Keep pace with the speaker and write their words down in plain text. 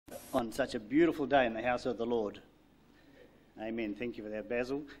on such a beautiful day in the house of the Lord. Amen. Thank you for that,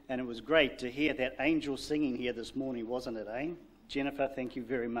 Basil. And it was great to hear that angel singing here this morning, wasn't it, eh? Jennifer, thank you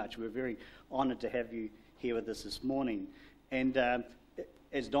very much. We're very honoured to have you here with us this morning. And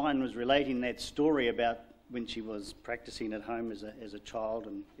as Diane was relating that story about when she was practicing at home as a child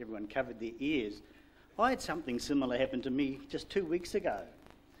and everyone covered their ears, I had something similar happen to me just 2 weeks ago.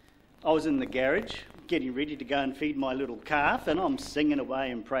 I was in the garage getting ready to go and feed my little calf, and I'm singing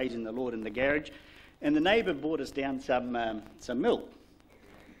away and praising the Lord in the garage, and the neighbour brought us down some milk.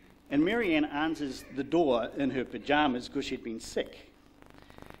 And Marianne answers the door in her pyjamas because she'd been sick.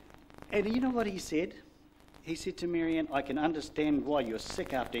 And you know what he said? He said to Marianne, "I can understand why you're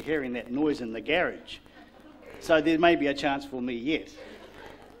sick after hearing that noise in the garage. So there may be a chance for me yet."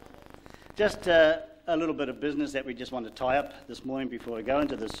 Just a little bit of business that we just want to tie up this morning before I go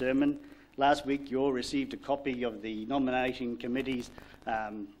into the sermon. Last week you all received a copy of the nominating committee's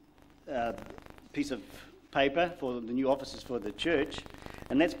piece of paper for the new officers for the church,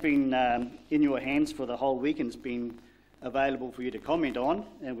 and that's been in your hands for the whole week, and it's been available for you to comment on,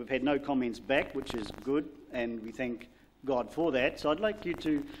 and we've had no comments back, which is good, and we thank God for that. So I'd like you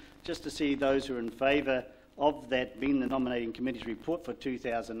to just to see those who are in favour of that being the nominating committee's report for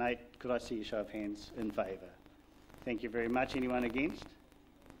 2008. Could I see a show of hands in favour? Thank you very much. Anyone against?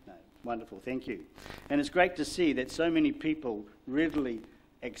 No. Wonderful. Thank you. And it's great to see that so many people readily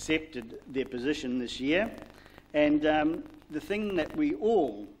accepted their position this year. And the thing that we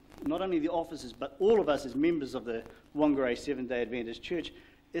all, not only the officers, but all of us as members of the Whangarei Seventh-day Adventist Church,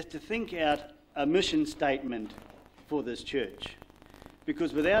 is to think out a mission statement for this church.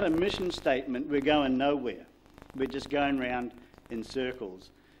 Because without a mission statement, we're going nowhere. We're just going round in circles.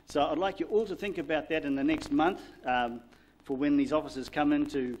 So I'd like you all to think about that in the next month for when these officers come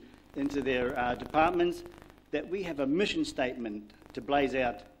into their departments, that we have a mission statement to blaze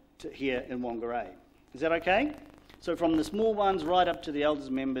out here in Whangarei. Is that okay? So from the small ones right up to the elders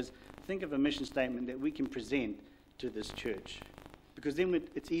members, think of a mission statement that we can present to this church. Because then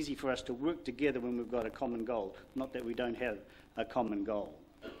it's easy for us to work together when we've got a common goal, not that we don't have a common goal.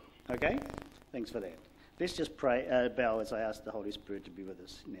 Okay? Thanks for that. Let's just pray, bow as I ask the Holy Spirit to be with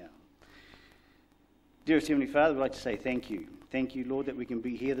us now. Dearest Heavenly Father, we'd like to say thank you. Thank you, Lord, that we can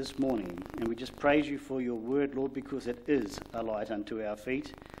be here this morning. And we just praise you for your word, Lord, because it is a light unto our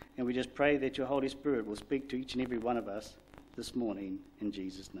feet. And we just pray that your Holy Spirit will speak to each and every one of us this morning in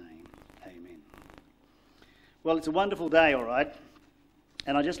Jesus' name. Amen. Well, it's a wonderful day, all right.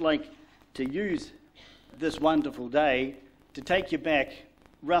 And I'd just like to use this wonderful day to take you back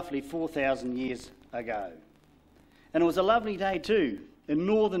roughly 4,000 years ago. And it was a lovely day too, in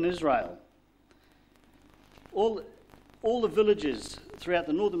northern Israel. All the villages throughout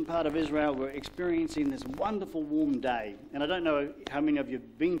the northern part of Israel were experiencing this wonderful warm day. And I don't know how many of you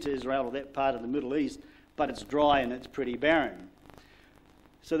have been to Israel or that part of the Middle East, but it's dry and it's pretty barren.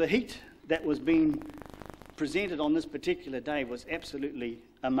 So the heat that was being presented on this particular day was absolutely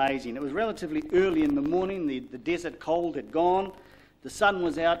amazing. It was relatively early in the morning, the desert cold had gone, the sun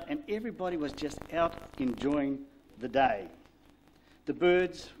was out, and everybody was just out enjoying the day. The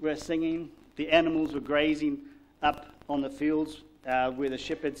birds were singing, the animals were grazing up on the fields where the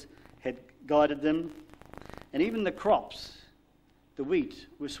shepherds had guided them, and even the crops, the wheat,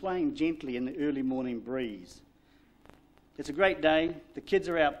 were swaying gently in the early morning breeze. It's a great day. The kids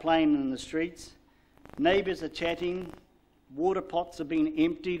are out playing in the streets. Neighbours are chatting. Water pots are being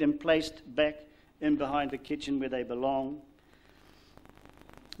emptied and placed back in behind the kitchen where they belong.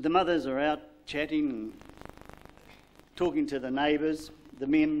 The mothers are out chatting and talking to the neighbours. The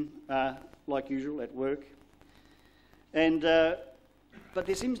men are, like usual, at work. And but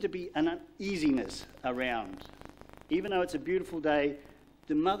there seems to be an uneasiness around. Even though it's a beautiful day,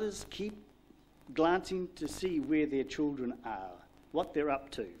 the mothers keep glancing to see where their children are, what they're up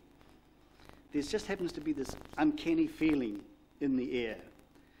to. There just happens to be this uncanny feeling in the air.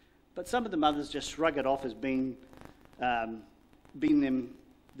 But some of the mothers just shrug it off as being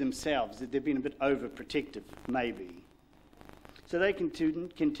themselves, that they've been a bit overprotective, maybe. So they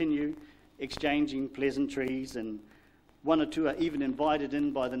continue exchanging pleasantries, and one or two are even invited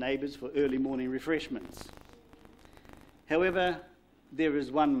in by the neighbours for early morning refreshments. However, there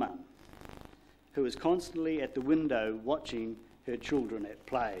is one mum who is constantly at the window watching her children at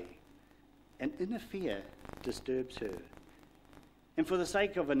play. An inner fear disturbs her. And for the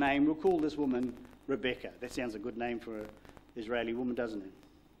sake of a name, we'll call this woman Rebecca. That sounds a good name for an Israeli woman, doesn't it?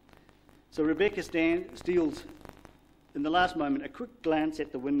 So Rebecca steals, in the last moment, a quick glance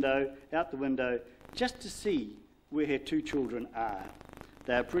at the window, out the window, just to see where her two children are.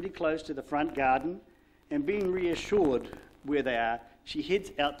 They are pretty close to the front garden, and being reassured where they are, she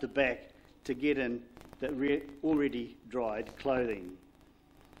heads out the back to get in the already dried clothing.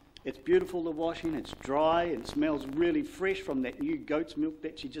 It's beautiful to wash in, it's dry, and smells really fresh from that new goat's milk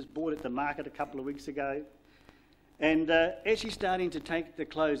that she just bought at the market a couple of weeks ago. And as she's starting to take the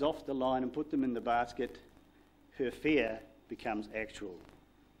clothes off the line and put them in the basket, her fear becomes actual.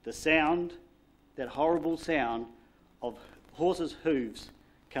 The sound, that horrible sound of horses' hooves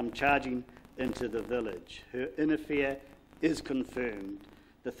come charging into the village. Her inner fear is confirmed.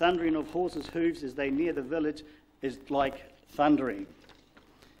 The thundering of horses' hooves as they near the village is like thundering.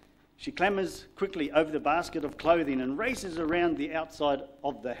 She clambers quickly over the basket of clothing and races around the outside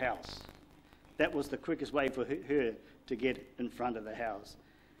of the house. That was the quickest way for her to get in front of the house.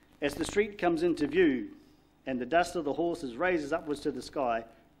 As the street comes into view and the dust of the horses raises upwards to the sky,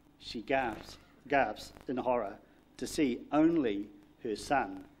 she gasps in horror to see only her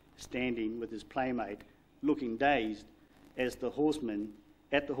son standing with his playmate, looking dazed at the horsemen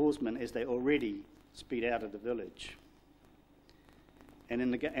as they already speed out of the village.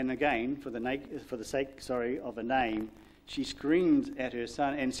 And again, for the sake of a name, she screams at her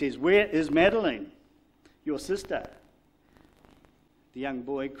son and says, "Where is Madeline, your sister?" The young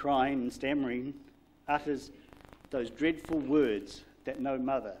boy, crying and stammering, utters those dreadful words that no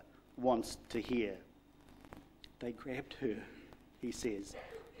mother wants to hear. "They grabbed her," he says.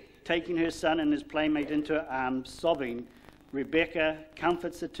 Taking her son and his playmate into her arms, sobbing, Rebecca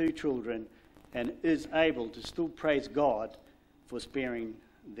comforts the two children and is able to still praise God for sparing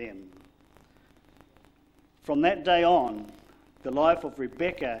them. From that day on, the life of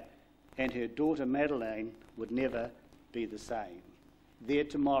Rebecca and her daughter Madeline would never be the same. Their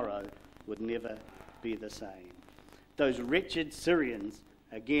tomorrow would never be the same. Those wretched Syrians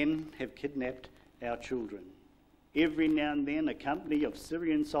again have kidnapped our children. Every now and then a company of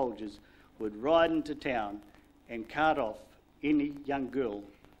Syrian soldiers would ride into town and cart off any young girl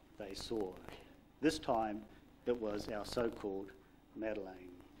they saw. This time it was our so-called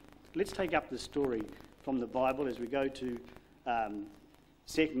Madeline. Let's take up the story from the Bible as we go to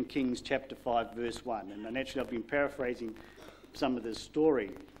 2 Kings chapter 5 verse 1. And naturally I've been paraphrasing some of this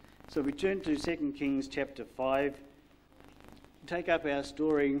story. So we turn to 2 Kings chapter 5, take up our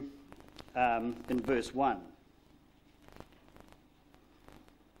story in verse 1.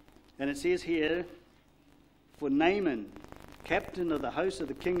 And it says here, "For Naaman, captain of the host of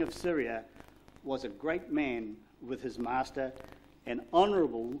the king of Syria, was a great man with his master, and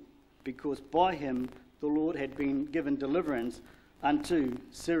honourable, because by him the Lord had been given deliverance unto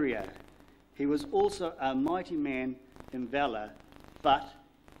Syria. He was also a mighty man in valour, but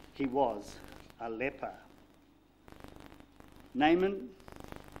he was a leper." Naaman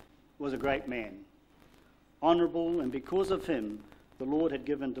was a great man, honourable, and because of him the Lord had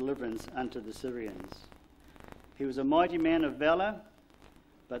given deliverance unto the Syrians. He was a mighty man of valour,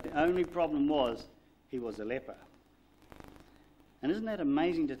 but the only problem was he was a leper. And isn't that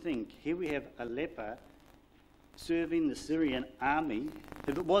amazing to think? Here we have a leper serving the Syrian army.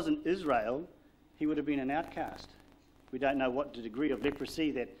 If it wasn't Israel, he would have been an outcast. We don't know what the degree of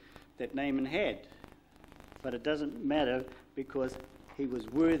leprosy that Naaman had, but it doesn't matter because he was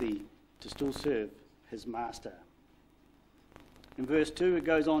worthy to still serve his master. In verse 2 it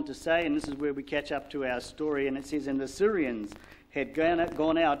goes on to say, and this is where we catch up to our story, and it says, "And the Syrians had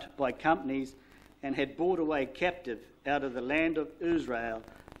gone out by companies and had brought away captive out of the land of Israel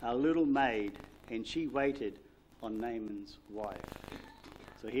a little maid, and she waited on Naaman's wife."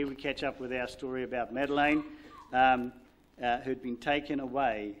 So here we catch up with our story about Madeline, who'd been taken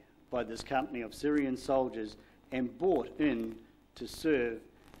away by this company of Syrian soldiers and brought in to serve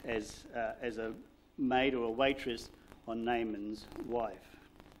as a maid or a waitress on Naaman's wife.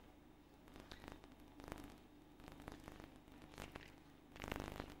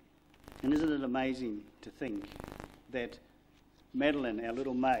 And isn't it amazing to think that Madeline, our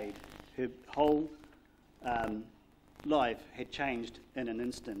little maid, her whole life had changed in an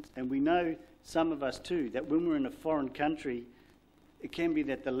instant. And we know, some of us too, that when we're in a foreign country, it can be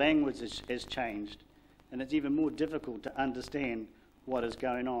that the language has changed, and it's even more difficult to understand what is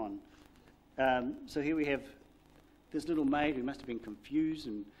going on. So here we have this little maid who must have been confused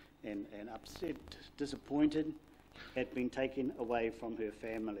and upset, disappointed, had been taken away from her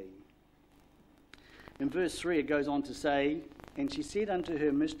family. In verse 3 it goes on to say, "And she said unto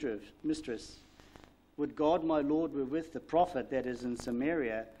her mistress, Would God my Lord were with the prophet that is in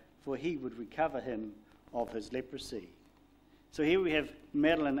Samaria, for he would recover him of his leprosy." So here we have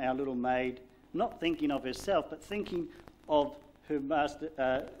Madeline, our little maid, not thinking of herself, but thinking of her master,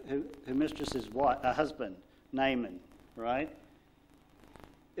 her mistress's husband, Naaman, right?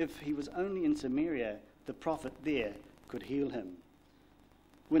 If he was only in Samaria, the prophet there could heal him.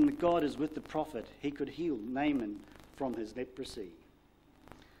 when the God is with the prophet, he could heal Naaman from his leprosy.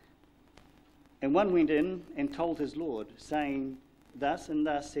 And one went in and told his lord, saying, thus and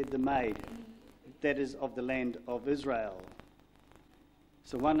thus said the maid, that is of the land of Israel.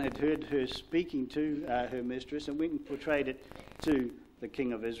 So one had heard her speaking to her mistress and went and portrayed it to the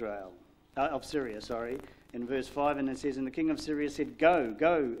king of Syria, in verse 5, and it says, and the king of Syria said,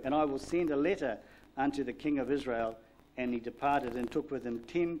 go, and I will send a letter unto the king of Israel. And he departed and took with him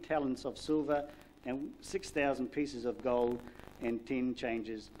 10 talents of silver and 6,000 pieces of gold and 10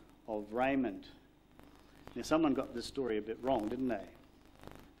 changes of raiment. Now someone got this story a bit wrong, didn't they?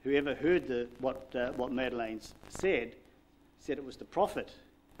 Whoever heard what Madeleine said it was the prophet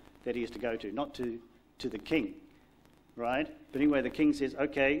that he is to go to, not to the king, right? But anyway, the king says,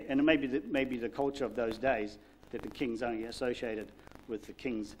 okay, and it may be the culture of those days that the king's only associated with the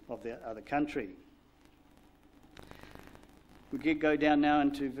kings of the other country. We go down now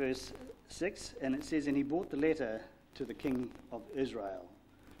into verse 6, and it says, and he brought the letter to the king of Israel.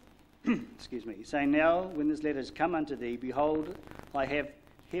 Excuse me, saying, now when this letter is come unto thee, behold, I have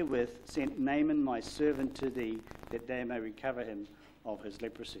herewith sent Naaman my servant to thee, that thou may recover him of his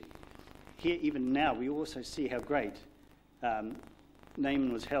leprosy. Here, even now, we also see how great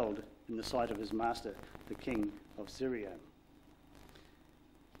Naaman was held in the sight of his master, the king of Syria.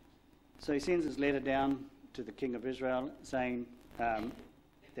 So he sends his letter down to the king of Israel, saying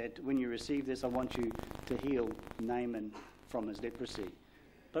that when you receive this, I want you to heal Naaman from his leprosy.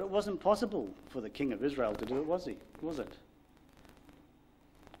 But it wasn't possible for the king of Israel to do it, was it?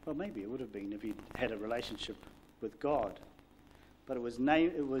 Well, maybe it would have been if he had a relationship with God. But it was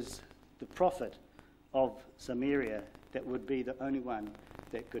the prophet of Samaria that would be the only one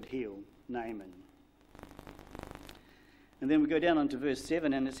that could heal Naaman. And then we go down onto verse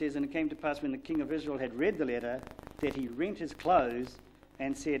 7, and it says, and it came to pass when the king of Israel had read the letter, that he rent his clothes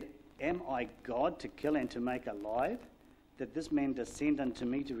and said, am I God to kill and to make alive, that this man descend unto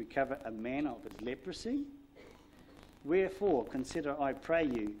me to recover a man of his leprosy? Wherefore consider, I pray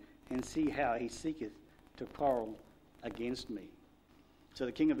you, and see how he seeketh to quarrel against me. So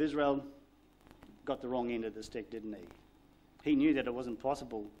the king of Israel got the wrong end of the stick, didn't he? He knew that it wasn't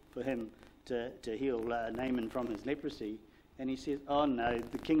possible for him to heal Naaman from his leprosy. And he says, oh no,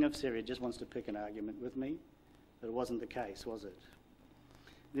 the king of Syria just wants to pick an argument with me. But it wasn't the case, was it?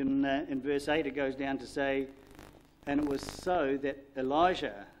 Then in verse 8 it goes down to say, and it was so that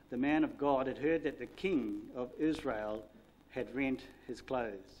Elijah, the man of God, had heard that the king of Israel had rent his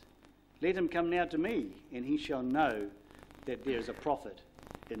clothes. Let him come now to me, and he shall know that there is a prophet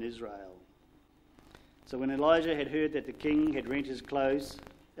in Israel. So when Elijah had heard that the king had rent his clothes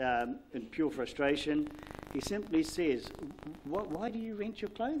in pure frustration, he simply says, why do you rent your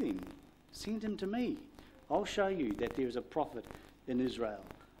clothing? Send him to me. I'll show you that there is a prophet in Israel.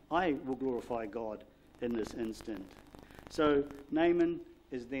 I will glorify God in this instant. So Naaman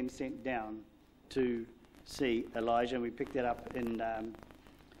is then sent down to see Elijah, and we pick that up in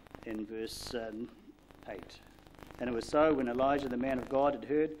verse 8. And it was so when Elijah, the man of God, had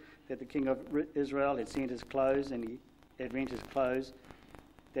heard that the king of Israel had sent his clothes, and he had rent his clothes,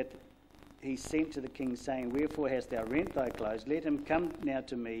 that he sent to the king, saying, wherefore hast thou rent thy clothes? Let him come now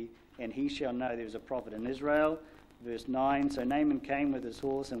to me, and he shall know there is a prophet in Israel. Verse 9, so Naaman came with his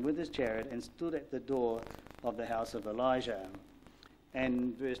horse and with his chariot, and stood at the door of the house of Elijah.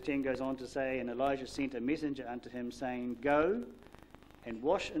 And verse 10 goes on to say, and Elijah sent a messenger unto him, saying, go and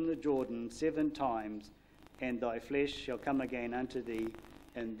wash in the Jordan 7 times, and thy flesh shall come again unto thee,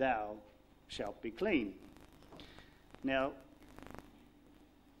 and thou shalt be clean. Now,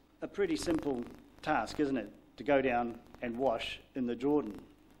 a pretty simple task, isn't it, to go down and wash in the Jordan?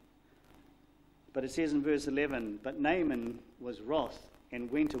 But it says in verse 11, but Naaman was wroth and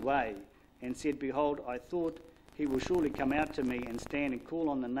went away and said, behold, I thought he will surely come out to me and stand and call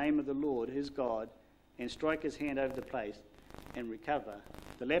on the name of the Lord his God and strike his hand over the place and recover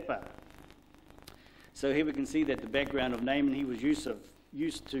the leper. So here we can see that the background of Naaman, he was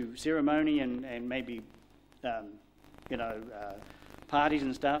used to ceremony and maybe parties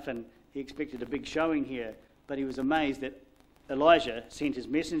and stuff, and he expected a big showing here, but he was amazed that Elijah sent his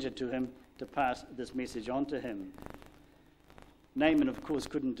messenger to him to pass this message on to him. Naaman, of course,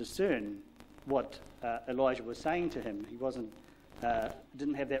 couldn't discern what Elijah was saying to him. He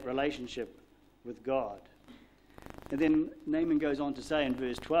didn't have that relationship with God. And then Naaman goes on to say in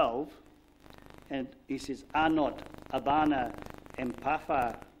verse 12, and he says, are not Abana and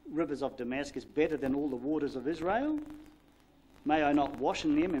Pharpar, rivers of Damascus, better than all the waters of Israel? May I not wash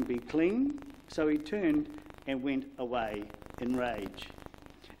in them and be clean? So he turned and went away in rage.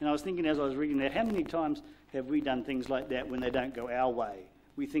 And I was thinking as I was reading that, how many times have we done things like that when they don't go our way?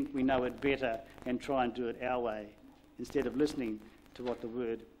 we think we know it better and try and do it our way, instead of listening to what the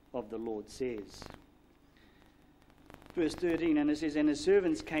word of the Lord says. Verse 13, and it says, and his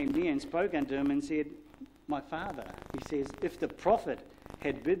servants came near and spoke unto him and said, my father, he says, if the prophet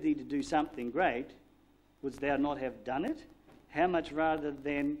had bid thee to do something great, wouldst thou not have done it? How much rather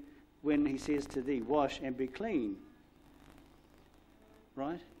than when he says to thee, wash and be clean?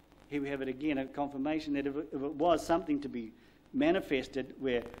 Right? Here we have it again, a confirmation that if it was something to be manifested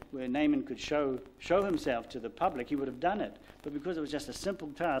where Naaman could show himself to the public, he would have done it. But because it was just a simple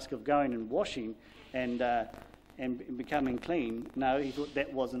task of going and washing and becoming clean, no, he thought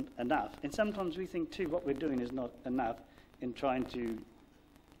that wasn't enough. And sometimes we think too what we're doing is not enough in trying to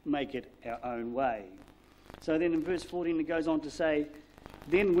make it our own way. So then in verse 14 it goes on to say,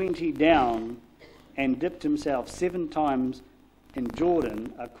 then went he down and dipped himself 7 times in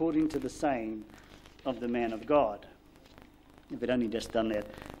Jordan, according to the saying of the man of God. If he'd only just done that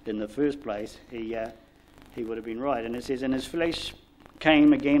in the first place, he would have been right. And it says, and his flesh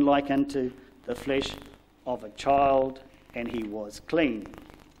came again like unto the flesh of a child, and he was clean.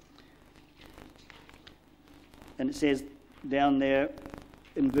 And it says down there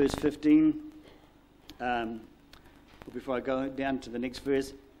in verse 15, before I go down to the next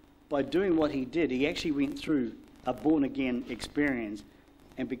verse, by doing what he did, he actually went through a born-again experience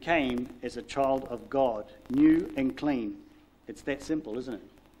and became as a child of God, new and clean. It's that simple, isn't it?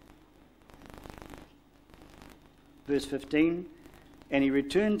 Verse 15, and he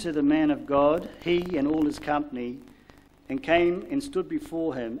returned to the man of God, he and all his company, and came and stood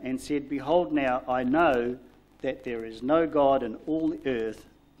before him and said, behold, now I know that there is no God in all the earth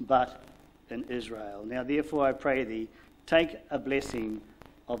but in Israel. Now therefore I pray thee, take a blessing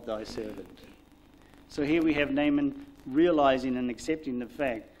of thy servant. So here we have Naaman realizing and accepting the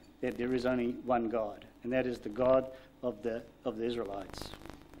fact that there is only one God, and that is the God of the Israelites.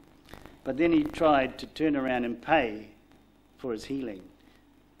 But then he tried to turn around and pay for his healing.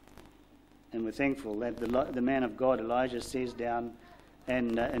 And we're thankful that the man of God, Elijah, says down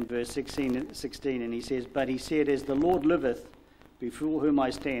in verse 16, and he says, but he said, as the Lord liveth, before whom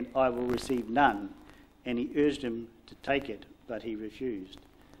I stand, I will receive none. And he urged him to take it, but he refused.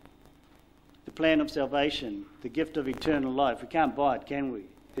 The plan of salvation, the gift of eternal life, we can't buy it, can we?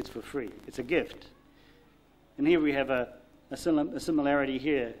 It's for free. It's a gift. And here we have a similarity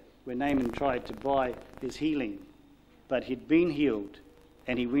here where Naaman tried to buy his healing, but he'd been healed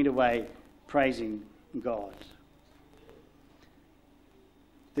and he went away praising God.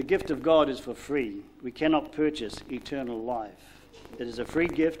 The gift of God is for free. We cannot purchase eternal life. It is a free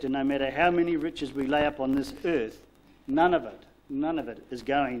gift, and no matter how many riches we lay up on this earth, none of it is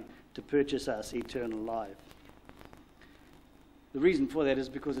going to purchase us eternal life. The reason for that is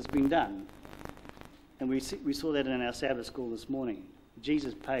because it's been done. And we saw that in our Sabbath school this morning.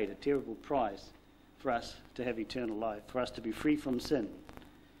 Jesus paid a terrible price for us to have eternal life, for us to be free from sin.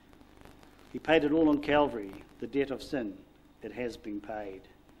 He paid it all on Calvary, the debt of sin. It has been paid.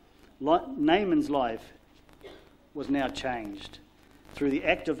 Naaman's life was now changed. Through the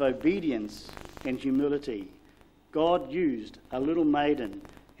act of obedience and humility, God used a little maiden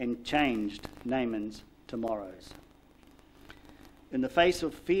and changed Naaman's tomorrows. In the face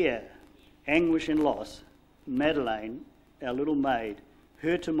of fear, anguish and loss, Madeleine, our little maid,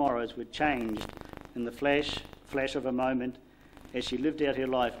 her tomorrows were changed in the flash of a moment as she lived out her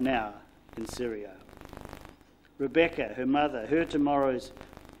life now in Syria. Rebecca, her mother, her tomorrows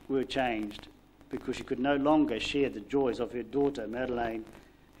were changed because she could no longer share the joys of her daughter Madeleine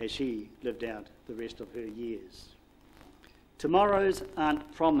as she lived out the rest of her years. Tomorrows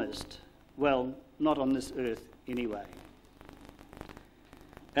aren't promised, well, not on this earth anyway.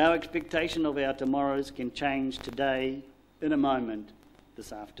 Our expectation of our tomorrows can change today, in a moment,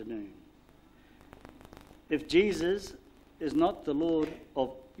 this afternoon. If Jesus is not the Lord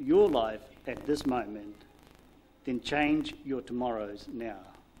of your life at this moment, then change your tomorrows now.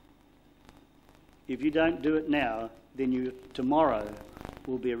 If you don't do it now, then your tomorrow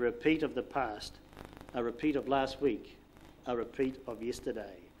will be a repeat of the past, a repeat of last week, a repeat of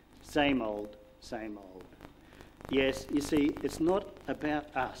yesterday. Same old, same old. Yes, you see, it's not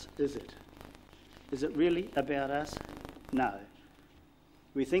about us, is it? Is it really about us? No.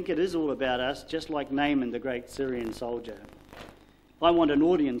 We think it is all about us, just like Naaman, the great Syrian soldier. I want an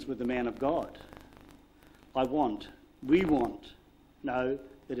audience with the man of God. We want. No,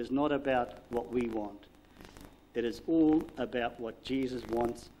 it is not about what we want. It is all about what Jesus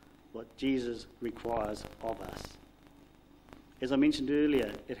wants, what Jesus requires of us. As I mentioned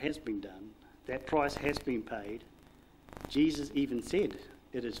earlier, it has been done. That price has been paid. Jesus even said,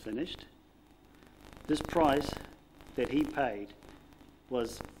 it is finished. This price that he paid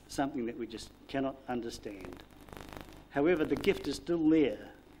was something that we just cannot understand. However, the gift is still there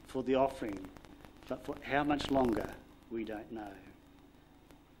for the offering, but for how much longer, we don't know.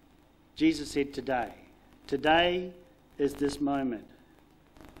 Jesus said today. Today is this moment.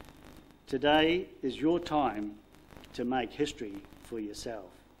 Today is your time to make history for yourself.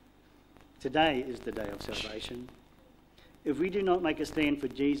 Today is the day of salvation. If we do not make a stand for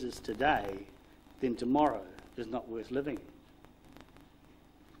Jesus today, then tomorrow is not worth living.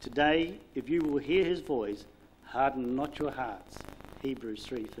 Today, if you will hear his voice, harden not your hearts. Hebrews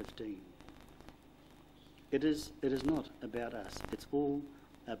 3:15. It is not about us. It's all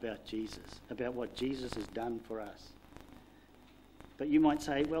about Jesus, about what Jesus has done for us. But you might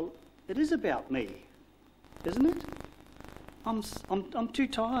say, well, it is about me, isn't it? I'm too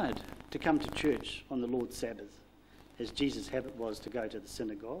tired to come to church on the Lord's Sabbath, as Jesus' habit was to go to the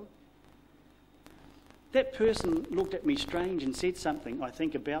synagogue. That person looked at me strange and said something, I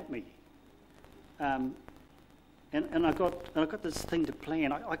think, about me. And I got this thing to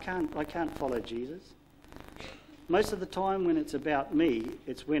plan. I can't follow Jesus. Most of the time when it's about me,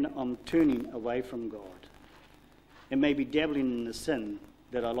 it's when I'm turning away from God and maybe dabbling in the sin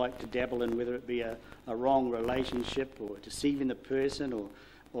that I like to dabble in, whether it be a wrong relationship or deceiving the person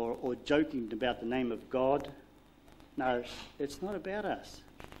or joking about the name of God. No, it's not about us.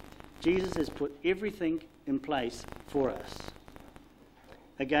 Jesus has put everything in place for us.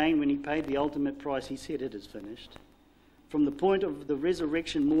 Again, when he paid the ultimate price, he said, it is finished. From the point of the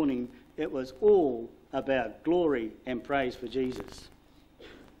resurrection morning, it was all about glory and praise for Jesus.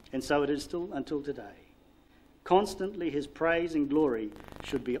 And so it is still until today. Constantly his praise and glory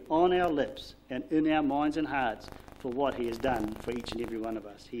should be on our lips and in our minds and hearts for what he has done for each and every one of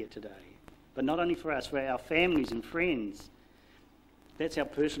us here today. But not only for us, for our families and friends. That's our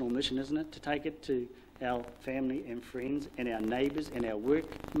personal mission, isn't it? To take it to our family and friends and our neighbours and our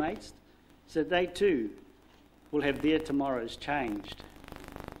workmates, so they too will have their tomorrows changed.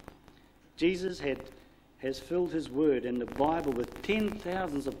 Jesus has filled his word in the Bible with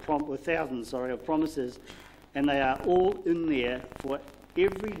thousands of promises, and they are all in there for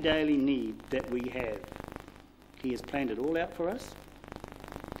every daily need that we have. He has planned it all out for us,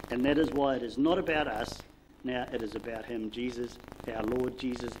 and that is why it is not about us. Now it is about him, Jesus, our Lord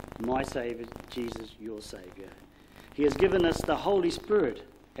Jesus, my Saviour, Jesus, your Saviour. He has given us the Holy Spirit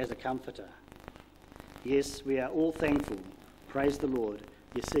as a comforter. Yes, we are all thankful. Praise the Lord.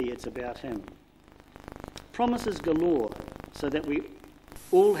 You see, it's about him. Promises galore, so that we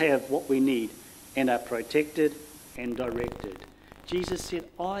all have what we need and are protected and directed. Jesus said,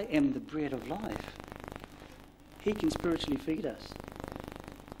 I am the bread of life. He can spiritually feed us.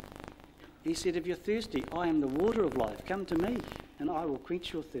 He said, if you're thirsty, I am the water of life. Come to me and I will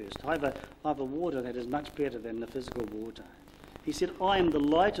quench your thirst. I have a water that is much better than the physical water. He said, I am the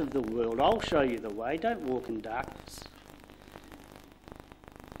light of the world. I'll show you the way. Don't walk in darkness.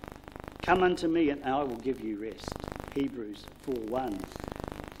 Come unto me and I will give you rest. Hebrews 4:1.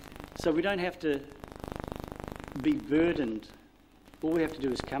 So we don't have to be burdened. All we have to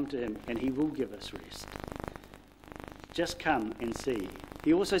do is come to him and he will give us rest. Just come and see.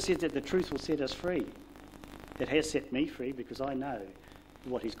 He also said that the truth will set us free. It has set me free because I know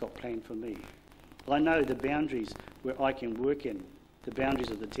what he's got planned for me. I know the boundaries where I can work in, the boundaries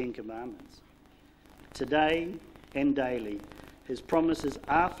of the Ten Commandments. Today and daily, his promises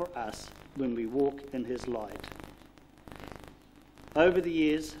are for us when we walk in his light. Over the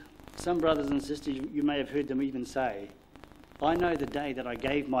years, some brothers and sisters, you may have heard them even say, I know the day that I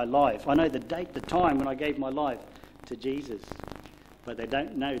gave my life. I know the date, the time when I gave my life to Jesus. But they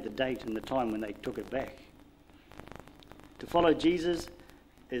don't know the date and the time when they took it back. To follow Jesus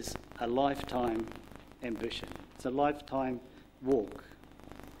is a lifetime ambition. It's a lifetime walk.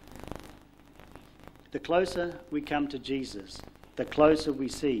 The closer we come to Jesus, the closer we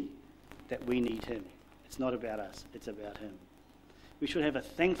see that we need him. It's not about us, it's about him. We should have a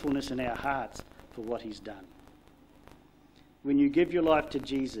thankfulness in our hearts for what he's done. When you give your life to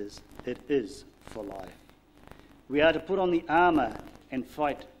Jesus, it is for life. We are to put on the armour and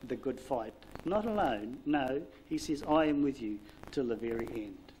fight the good fight. Not alone, no. He says, I am with you till the very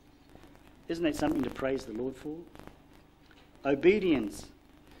end. Isn't that something to praise the Lord for? Obedience.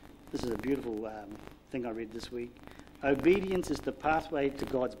 This is a beautiful thing I read this week. Obedience is the pathway to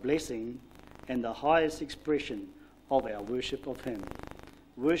God's blessing and the highest expression of our worship of him.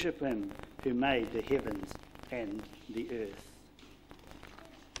 Worship him who made the heavens and the earth.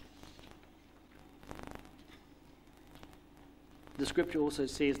 The scripture also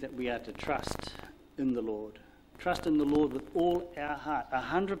says that we are to trust in the Lord. Trust in the Lord with all our heart,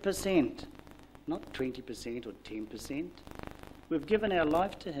 100%, not 20% or 10%, We've given our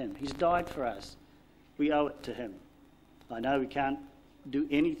life to him. He's died for us. We owe it to him. I know we can't do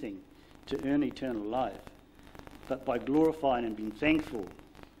anything to earn eternal life, but by glorifying and being thankful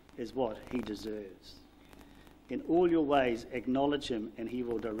is what he deserves. In all your ways acknowledge him and he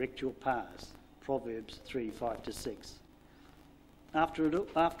will direct your paths. Proverbs 3:5-6.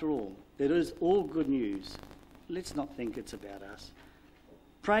 After all, it is all good news. Let's not think it's about us.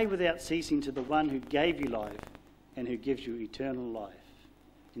 Pray without ceasing to the one who gave you life and who gives you eternal life.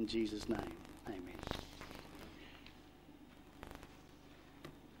 In Jesus' name, amen.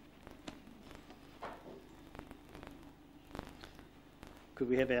 Could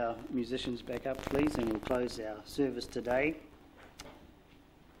we have our musicians back up, please? And we'll close our service today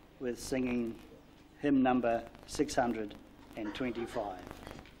with singing hymn number 625.